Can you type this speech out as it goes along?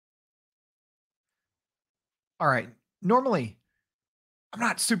All right. Normally, I'm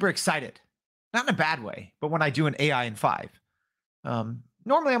not super excited, not in a bad way, but when I do an AI in five,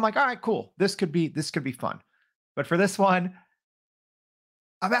 normally I'm like, all right, cool. This could be fun. But for this one,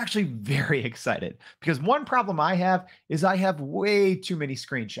 I'm actually very excited because one problem I have is I have way too many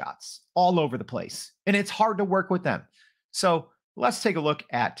screenshots all over the place, and it's hard to work with them. So let's take a look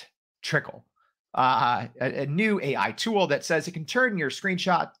at Trickle, a new AI tool that says it can turn your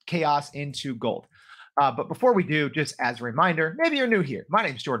screenshot chaos into gold. But before we do, just as a reminder, maybe you're new here. My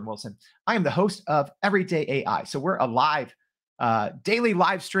name is Jordan Wilson. I am the host of Everyday AI. So we're a live, daily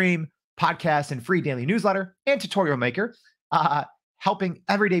live stream podcast and free daily newsletter and tutorial maker, helping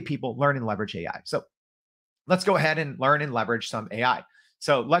everyday people learn and leverage AI. So let's go ahead and learn and leverage some AI.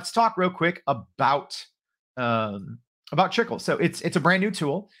 So let's talk real quick about Trickle. So it's a brand new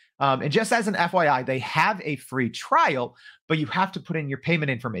tool. And just as an FYI, they have a free trial, but you have to put in your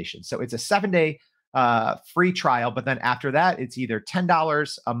payment information. So it's a 7-day free trial, but then after that, it's either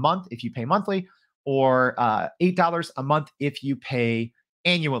 $10 a month if you pay monthly, or $8 a month if you pay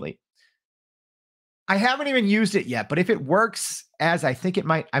annually. I haven't even used it yet, but if it works as I think it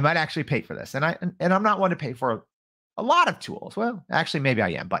might, I might actually pay for this. And I'm not one to pay for a lot of tools. Well, actually, maybe I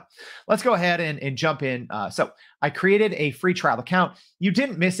am, but let's go ahead and jump in. So I created a free trial account. You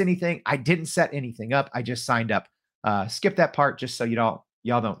didn't miss anything. I didn't set anything up. I just signed up. Skip that part just so y'all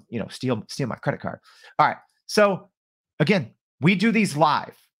don't, steal my credit card. All right. So again, we do these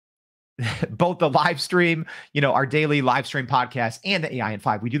live. Both the live stream, our daily live stream podcast, and the AI in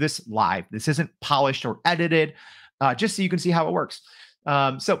 5. We do this live. This isn't polished or edited, just so you can see how it works.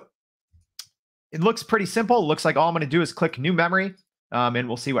 So it looks pretty simple. It looks like all I'm going to do is click new memory, and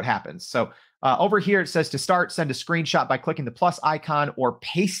we'll see what happens. So over here, it says to start, send a screenshot by clicking the plus icon or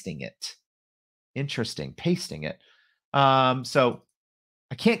pasting it. Interesting, pasting it. So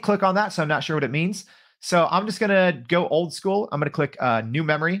I can't click on that, so I'm not sure what it means. So I'm just going to go old school. I'm going to click new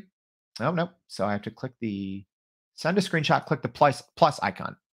memory. Oh, no. So I have to click the send a screenshot, click the plus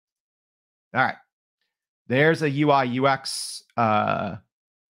icon. All right. There's a UI UX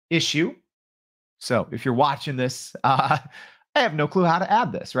issue. So if you're watching this, I have no clue how to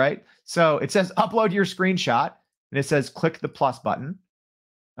add this, right? So it says upload your screenshot, and it says click the plus button.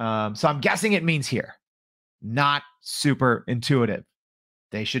 So I'm guessing it means here. Not super intuitive.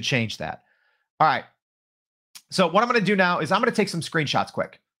 They should change that. All right. So what I'm going to do now is I'm going to take some screenshots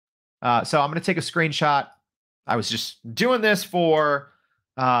quick. So I'm going to take a screenshot. I was just doing this for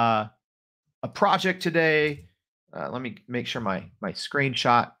a project today. Let me make sure my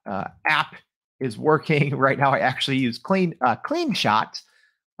screenshot app is working. Right now, I actually use Clean Shot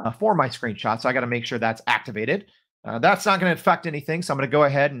for my screenshot. So I got to make sure that's activated. That's not going to affect anything. So I'm going to go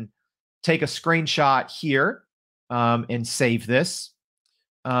ahead and take a screenshot here and save this.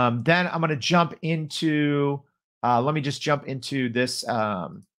 Then I'm going to jump into, let me just jump into this,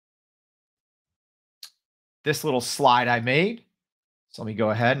 this little slide I made. So let me go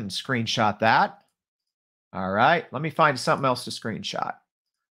ahead and screenshot that. All right, let me find something else to screenshot.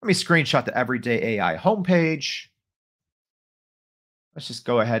 Let me screenshot the Everyday AI homepage. Let's just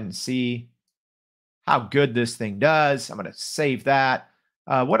go ahead and see how good this thing does. I'm going to save that.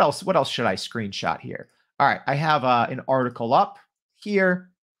 What else should I screenshot here? All right, I have an article up here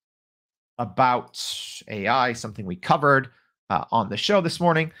about AI, something we covered on the show this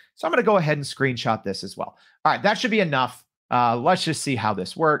morning. So I'm going to go ahead and screenshot this as well. All right, that should be enough. Let's just see how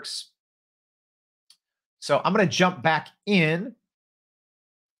this works. So I'm going to jump back in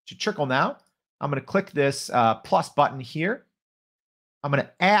to Trickle now. I'm going to click this plus button here. I'm going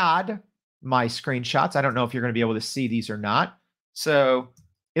to add my screenshots. I don't know if you're going to be able to see these or not. So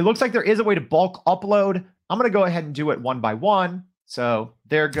it looks like there is a way to bulk upload. I'm going to go ahead and do it one by one. So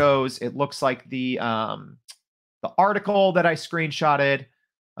there goes. It looks like the article that I screenshotted.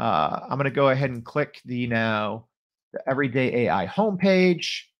 I'm going to go ahead and click the Everyday AI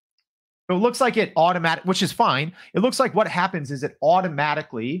homepage. So it looks like it which is fine. It looks like what happens is it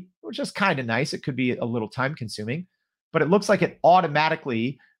automatically, which is kind of nice. It could be a little time consuming, but it looks like it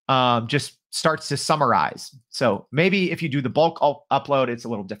automatically just starts to summarize. So maybe if you do the bulk upload, it's a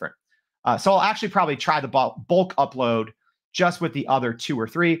little different. So I'll actually probably try the bulk upload just with the other 2 or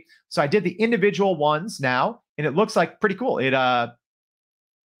 3. So I did the individual ones now, and it looks like pretty cool. It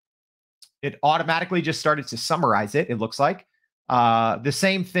automatically just started to summarize it. It looks like the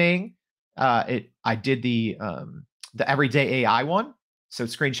same thing. I did the Everyday AI one, so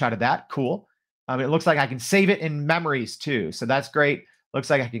screenshotted that. Cool. It looks like I can save it in memories too, so that's great. Looks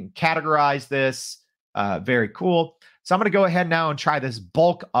like I can categorize this. Very cool. So I'm going to go ahead now and try this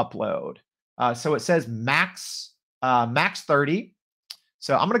bulk upload. So it says max 30.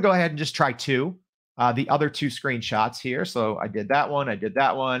 So I'm going to go ahead and just try 2. the other two screenshots here. So I did that one. I did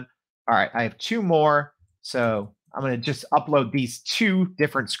that one. All right, I have two more. So I'm going to just upload these two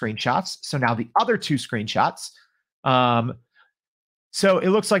different screenshots. So now the other two screenshots. So it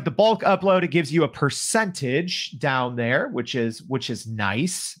looks like the bulk upload, it gives you a percentage down there, which is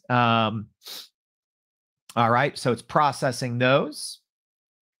nice. All right, so it's processing those.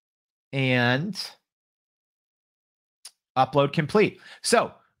 And upload complete.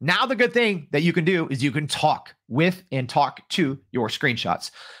 So now the good thing that you can do is you can talk with and talk to your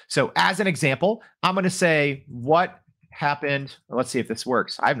screenshots. So as an example, I'm going to say what happened. Let's see if this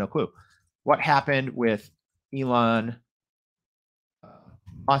works. I have no clue. What happened with Elon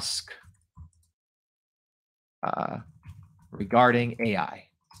Musk regarding AI?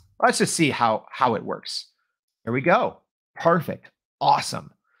 Let's just see how it works. There we go. Perfect.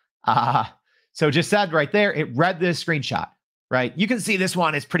 Awesome. So just said right there, it read this screenshot, right? You can see this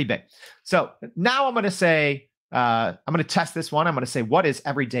one is pretty big. So now I'm going to say, I'm going to test this one. I'm going to say, what is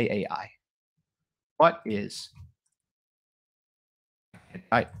everyday AI? What is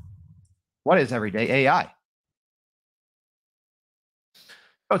everyday AI?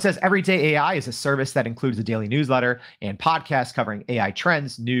 So it says everyday AI is a service that includes a daily newsletter and podcast covering AI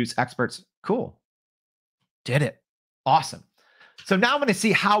trends, news, experts. Cool. Did it. Awesome. So now I'm going to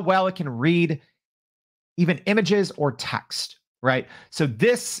see how well it can read even images or text, right? So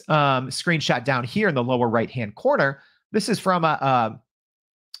this screenshot down here in the lower right-hand corner, this is from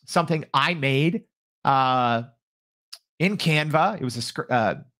something I made in Canva. It was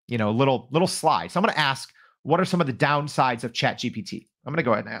a little slide. So I'm going to ask, what are some of the downsides of ChatGPT? I'm going to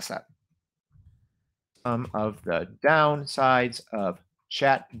go ahead and ask that. Some of the downsides of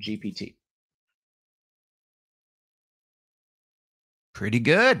ChatGPT. Pretty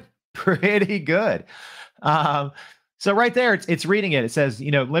good. Pretty good. So right there, it's reading it. It says,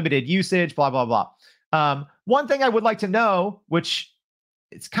 limited usage, blah, blah, blah. One thing I would like to know, which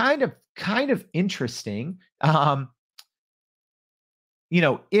it's kind of interesting, if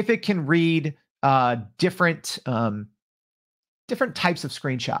it can read different types of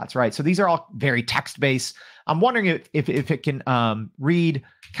screenshots, right? So these are all very text-based. I'm wondering if it can read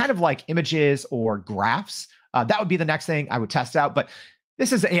kind of like images or graphs. That would be the next thing I would test out. But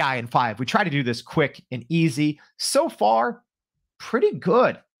this is AI in 5. We try to do this quick and easy. So far, pretty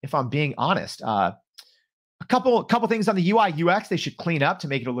good, if I'm being honest. A couple things on the UI UX they should clean up to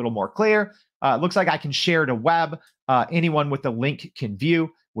make it a little more clear. It looks like I can share to web. Anyone with the link can view,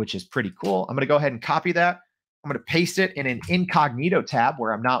 which is pretty cool. I'm going to go ahead and copy that. I'm going to paste it in an incognito tab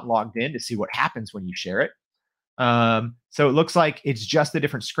where I'm not logged in to see what happens when you share it. So it looks like it's just the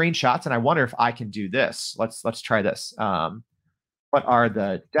different screenshots, and I wonder if I can do this. Let's try this. What are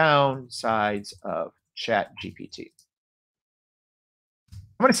the downsides of ChatGPT?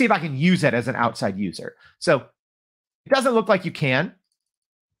 I'm going to see if I can use it as an outside user. So it doesn't look like you can.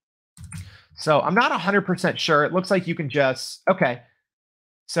 So I'm not 100% sure. It looks like you can just, okay.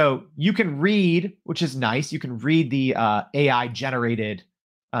 So you can read, which is nice. You can read the AI generated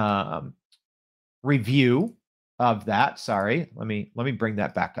review of that. Sorry, let me bring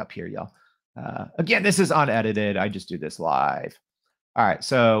that back up here, y'all. Again, this is unedited. I just do this live. All right,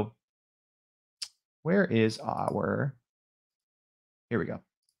 so where is our? Here we go.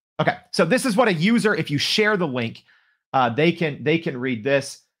 Okay, so this is what a user, if you share the link, they can read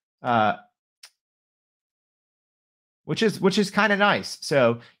this, which is kind of nice.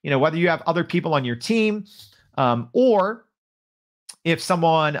 So whether you have other people on your team, or if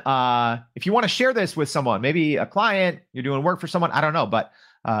someone, if you want to share this with someone, maybe a client, you're doing work for someone, I don't know, but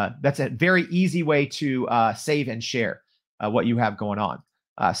that's a very easy way to save and share what you have going on.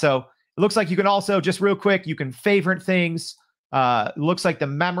 So it looks like you can also, just real quick, you can favorite things. Looks like the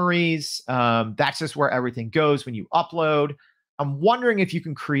memories, that's just where everything goes when you upload. I'm wondering if you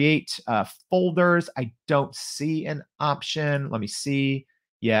can create folders. I don't see an option. Let me see.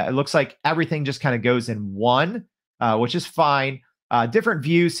 Yeah, it looks like everything just kind of goes in one, which is fine. Different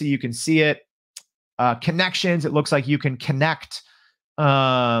views so you can see it. Connections, it looks like you can connect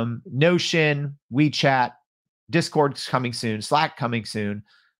Notion, WeChat, Discord's coming soon, Slack coming soon,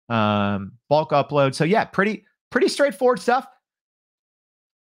 bulk upload. So yeah, pretty straightforward stuff.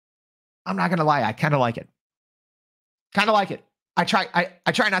 I'm not gonna lie, I kind of like it. I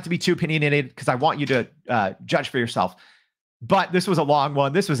try not to be too opinionated because I want you to judge for yourself. But this was a long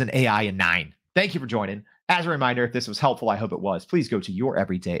one. This was an AI in 9. Thank you for joining. As a reminder, if this was helpful, I hope it was, please go to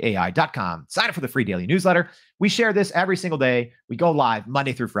youreverydayai.com. Sign up for the free daily newsletter. We share this every single day. We go live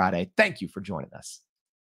Monday through Friday. Thank you for joining us.